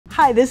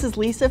Hi, this is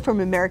Lisa from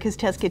America's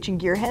Test Kitchen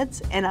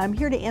Gearheads, and I'm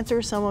here to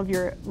answer some of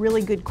your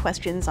really good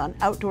questions on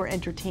outdoor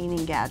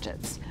entertaining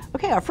gadgets.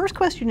 Okay, our first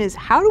question is,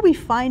 how do we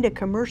find a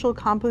commercial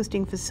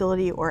composting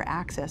facility or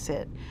access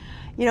it?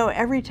 You know,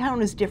 every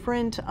town is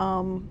different.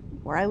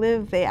 Where I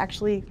live, they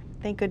actually,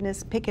 thank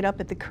goodness, pick it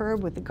up at the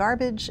curb with the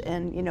garbage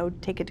and, you know,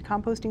 take it to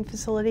composting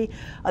facility.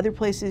 Other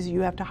places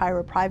you have to hire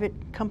a private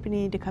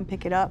company to come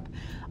pick it up.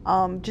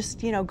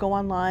 Just, you know, go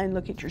online,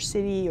 look at your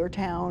city or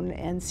town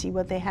and see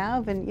what they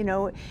have. And, you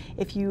know,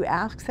 if you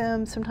ask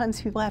them,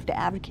 sometimes people have to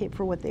advocate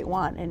for what they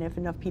want. And if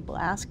enough people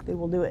ask, they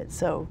will do it.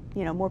 So,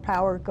 you know, more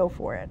power, go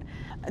for it.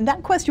 And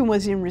that question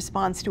was in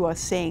response to us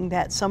saying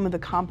that some of the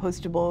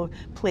compostable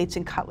plates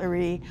and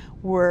cutlery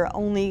were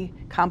only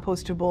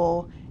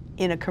compostable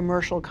in a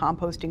commercial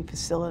composting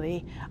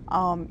facility.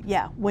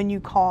 Yeah, when you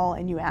call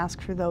and you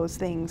ask for those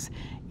things,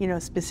 you know,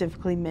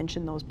 specifically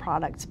mention those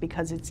products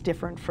because it's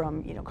different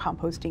from, you know,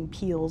 composting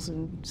peels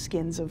and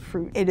skins of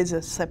fruit. It is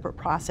a separate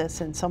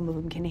process and some of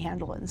them can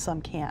handle it and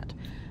some can't.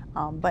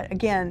 But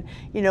again,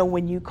 you know,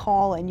 when you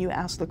call and you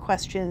ask the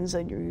questions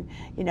and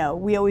you know,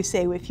 we always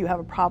say if you have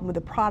a problem with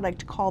a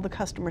product, call the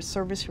customer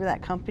service for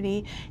that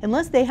company.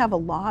 Unless they have a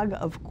log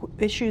of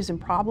issues and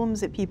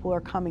problems that people are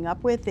coming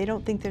up with, they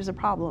don't think there's a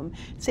problem.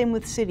 Same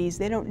with cities,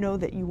 they don't know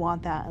that you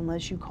want that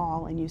unless you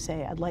call and you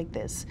say, I'd like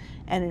this.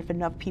 And if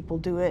enough people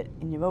do it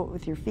and you vote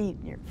with your feet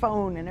and your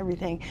phone and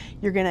everything,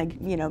 you're gonna,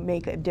 you know,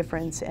 make a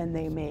difference and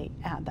they may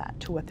add that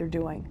to what they're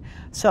doing.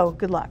 So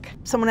good luck.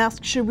 Someone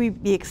asked, should we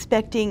be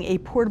expecting a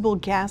portable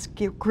gas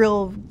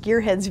grill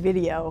Gearheads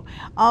video?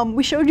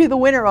 We showed you the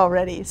winner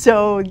already,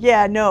 so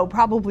yeah, no,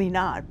 probably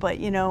not. But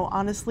you know,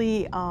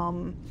 honestly,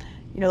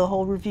 you know, the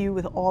whole review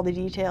with all the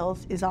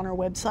details is on our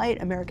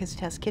website,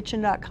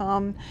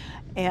 americastestkitchen.com.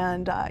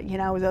 And you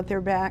know, I was out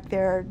there back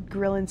there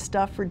grilling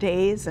stuff for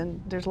days,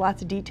 and there's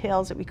lots of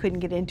details that we couldn't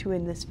get into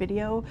in this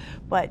video.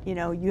 But you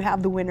know, you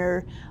have the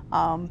winner.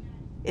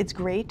 It's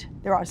great.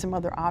 There are some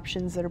other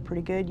options that are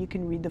pretty good. You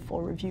can read the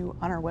full review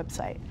on our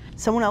website.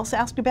 Someone else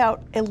asked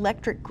about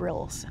electric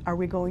grills. Are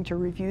we going to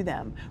review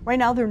them? Right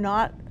now they're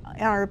not on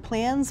our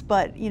plans,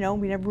 but you know,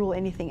 we never rule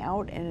anything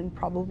out, and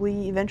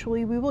probably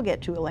eventually we will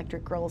get to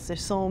electric grills.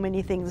 There's so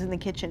many things in the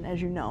kitchen,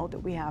 as you know, that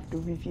we have to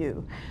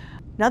review.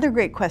 Another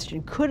great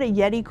question, could a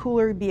Yeti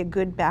cooler be a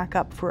good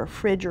backup for a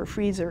fridge or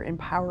freezer in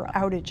power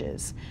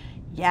outages?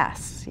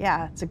 Yes,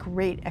 yeah, it's a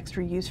great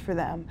extra use for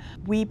them.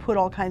 We put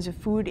all kinds of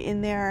food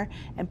in there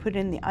and put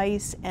in the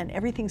ice, and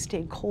everything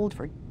stayed cold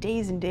for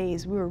days and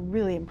days. We were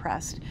really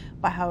impressed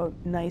by how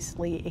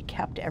nicely it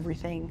kept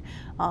everything.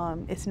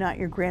 It's not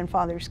your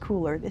grandfather's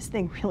cooler. This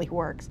thing really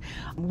works.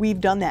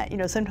 We've done that. You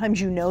know, sometimes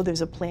you know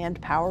there's a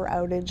planned power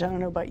outage. I don't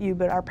know about you,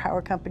 but our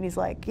power company's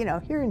like, you know,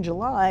 here in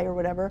July or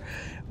whatever,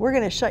 we're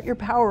gonna shut your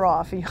power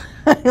off. And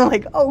you're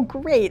like, oh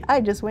great,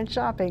 I just went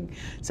shopping.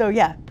 So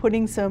yeah,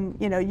 putting some,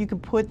 you know, you can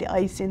put the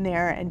ice in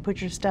there and put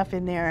your stuff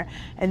in there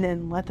and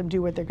then let them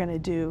do what they're gonna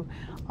do.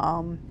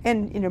 And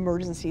in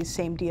emergencies,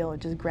 same deal.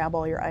 Just grab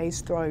all your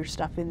ice, throw all your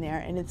stuff in there,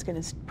 and it's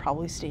gonna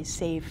probably stay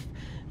safe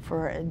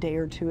for a day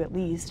or two at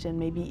least, and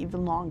maybe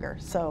even longer.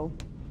 So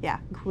yeah,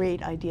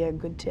 great idea,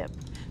 good tip.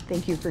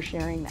 Thank you for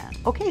sharing that.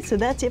 Okay, so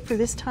that's it for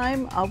this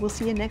time. We'll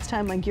see you next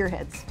time on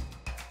Gearheads.